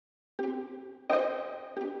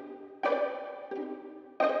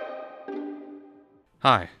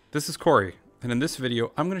Hi, this is Corey, and in this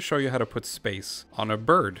video I'm going to show you how to put space on a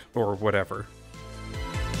bird or whatever.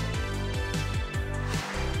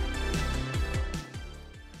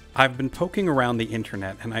 I've been poking around the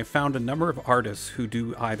internet and I found a number of artists who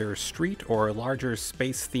do either street or larger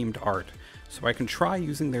space-themed art, so I can try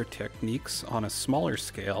using their techniques on a smaller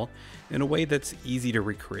scale in a way that's easy to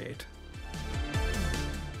recreate.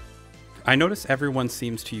 I notice everyone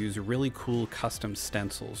seems to use really cool custom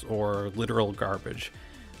stencils or literal garbage.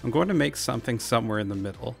 I'm going to make something somewhere in the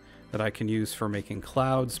middle that I can use for making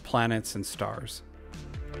clouds, planets, and stars.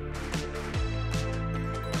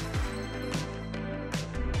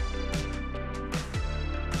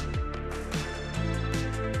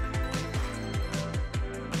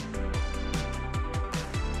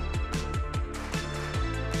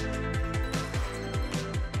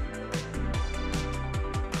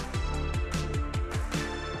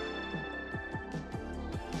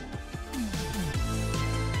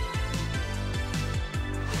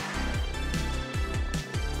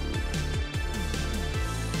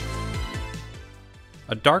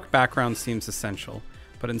 A dark background seems essential,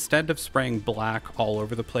 but instead of spraying black all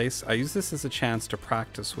over the place, I use this as a chance to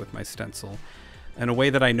practice with my stencil in a way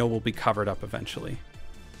that I know will be covered up eventually.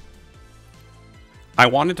 I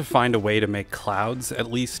wanted to find a way to make clouds,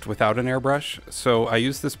 at least without an airbrush, so I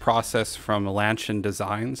used this process from Lanchen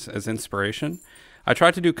Designs as inspiration. I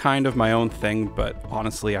tried to do kind of my own thing, but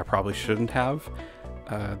honestly I probably shouldn't have.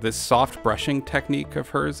 This soft brushing technique of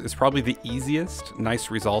hers is probably the easiest,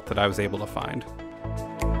 nice result that I was able to find.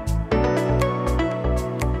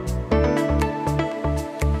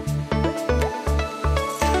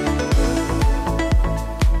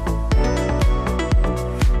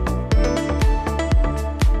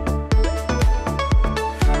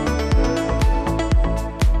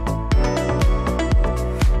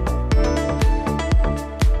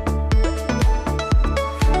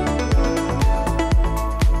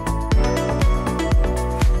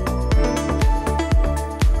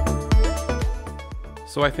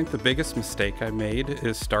 So I think the biggest mistake I made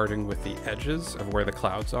is starting with the edges of where the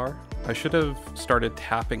clouds are. I should have started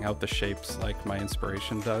tapping out the shapes like my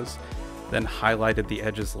inspiration does, then highlighted the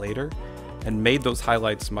edges later, and made those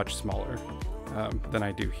highlights much smaller than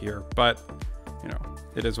I do here. But, you know,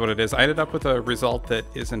 it is what it is. I ended up with a result that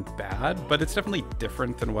isn't bad, but it's definitely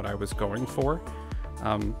different than what I was going for.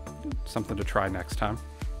 Something to try next time.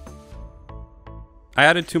 I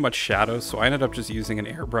added too much shadow, so I ended up just using an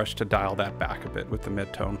airbrush to dial that back a bit with the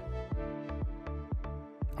mid-tone.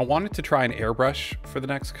 I wanted to try an airbrush for the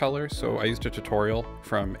next color, so I used a tutorial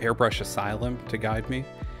from Airbrush Asylum to guide me.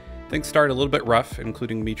 Things started a little bit rough,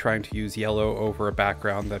 including me trying to use yellow over a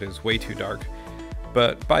background that is way too dark,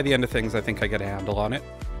 but by the end of things I think I get a handle on it.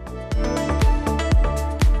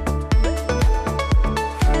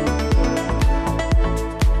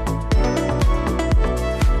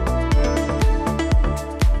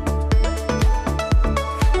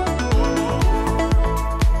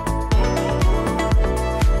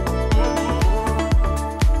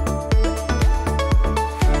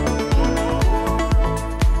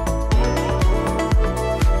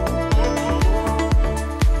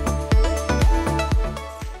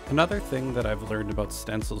 Another thing that I've learned about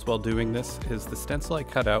stencils while doing this is the stencil I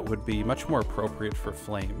cut out would be much more appropriate for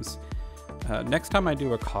flames. Next time I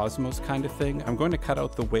do a cosmos kind of thing, I'm going to cut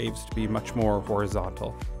out the waves to be much more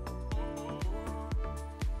horizontal.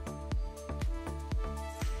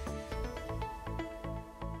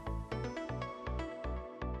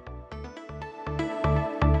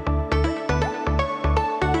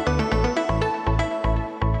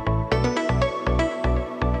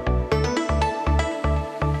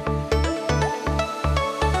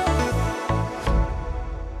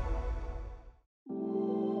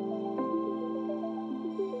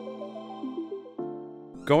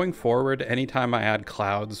 Going forward, anytime I add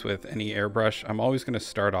clouds with any airbrush, I'm always going to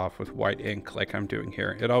start off with white ink like I'm doing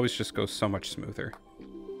here. It always just goes so much smoother.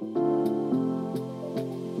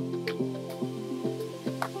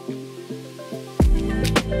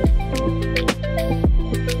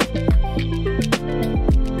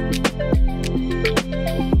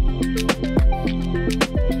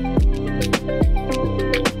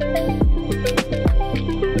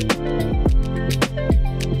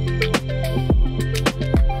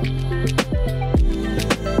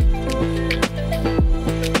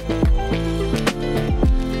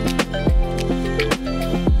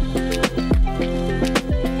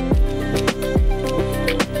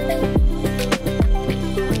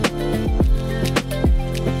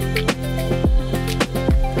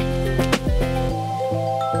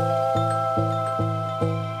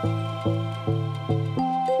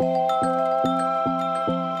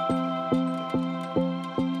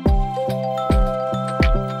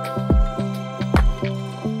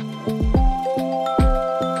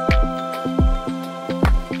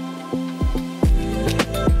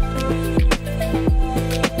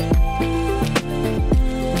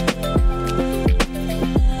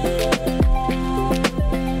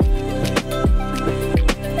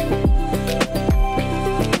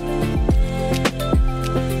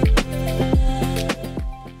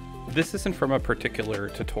 This isn't from a particular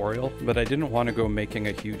tutorial, but I didn't want to go making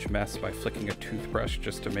a huge mess by flicking a toothbrush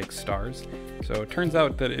just to make stars. So it turns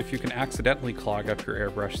out that if you can accidentally clog up your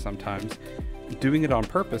airbrush sometimes, doing it on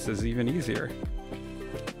purpose is even easier.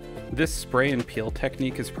 This spray and peel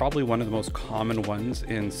technique is probably one of the most common ones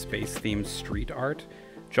in space-themed street art.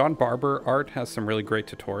 Jon Barber Art has some really great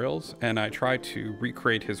tutorials, and I try to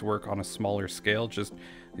recreate his work on a smaller scale, just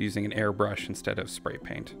using an airbrush instead of spray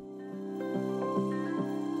paint.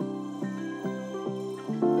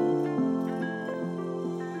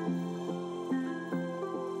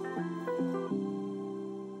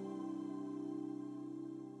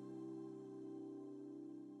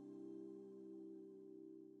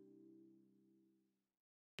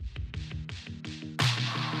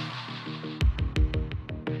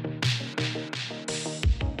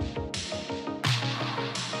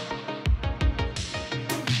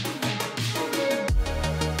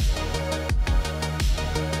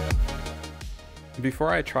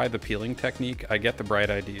 Before I try the peeling technique, I get the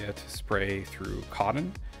bright idea to spray through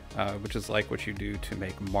cotton, which is like what you do to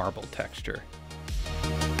make marble texture.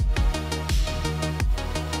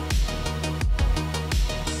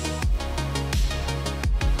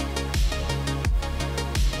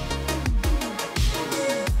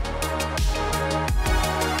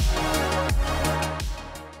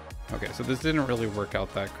 Okay, so this didn't really work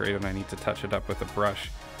out that great and I need to touch it up with a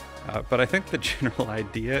brush. But I think the general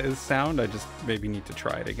idea is sound, I just maybe need to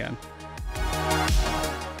try it again.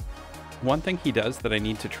 One thing he does that I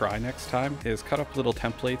need to try next time is cut up little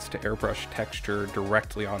templates to airbrush texture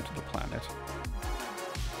directly onto the planet.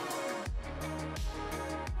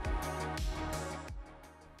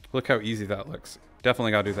 Look how easy that looks.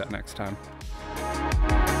 Definitely gotta do that next time.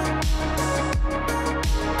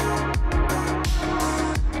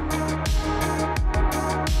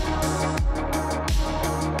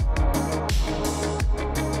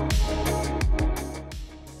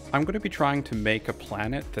 I'm going to be trying to make a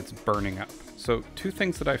planet that's burning up. So two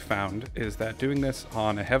things that I found is that doing this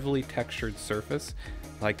on a heavily textured surface,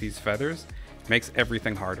 like these feathers, makes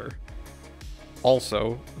everything harder.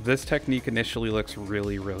 Also, this technique initially looks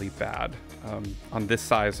really, really bad. On this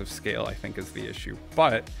size of scale, I think is the issue.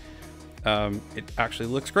 But it actually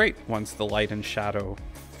looks great once the light and shadow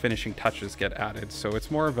finishing touches get added. So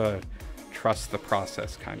it's more of a trust the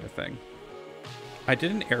process kind of thing. I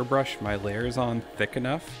didn't airbrush my layers on thick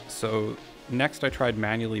enough, so next I tried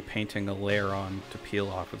manually painting a layer on to peel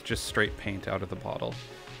off with just straight paint out of the bottle.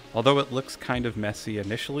 Although it looks kind of messy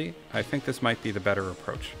initially, I think this might be the better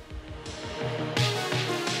approach.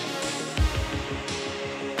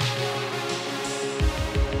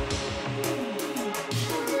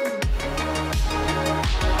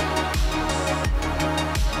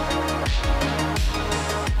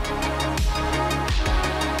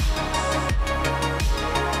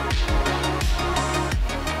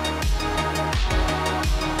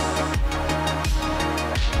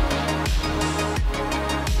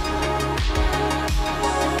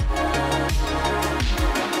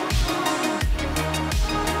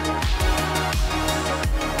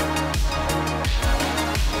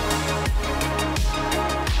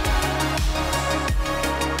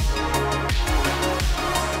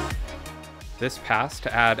 This pass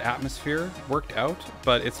to add atmosphere worked out,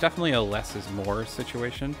 but it's definitely a less is more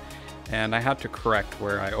situation, and I had to correct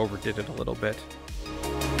where I overdid it a little bit.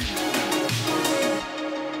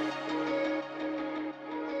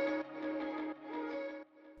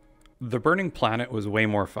 The burning planet was way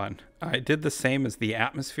more fun. I did the same as the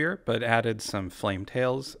atmosphere, but added some flame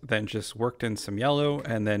tails, then just worked in some yellow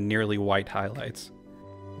and then nearly white highlights.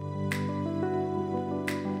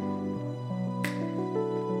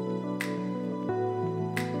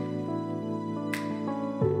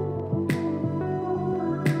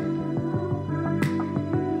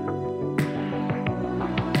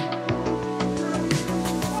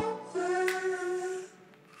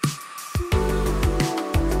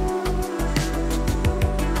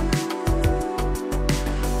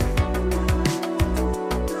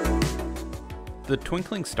 The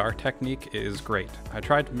twinkling star technique is great. I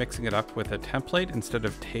tried mixing it up with a template instead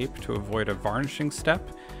of tape to avoid a varnishing step.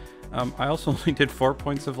 I also only did 4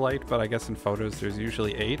 points of light, but I guess in photos there's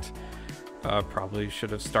usually 8. Probably should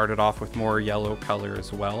have started off with more yellow color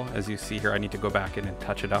as well. As you see here, I need to go back in and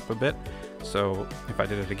touch it up a bit. So if I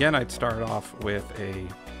did it again, I'd start off with a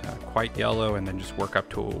quite yellow and then just work up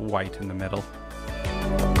to a white in the middle.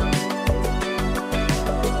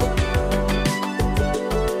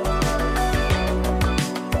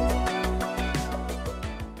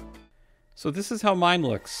 So this is how mine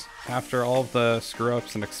looks after all of the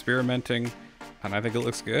screw-ups and experimenting, and I think it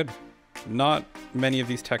looks good. Not many of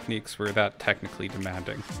these techniques were that technically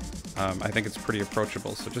demanding. I think it's pretty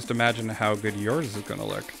approachable, so just imagine how good yours is going to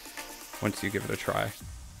look once you give it a try.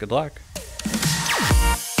 Good luck!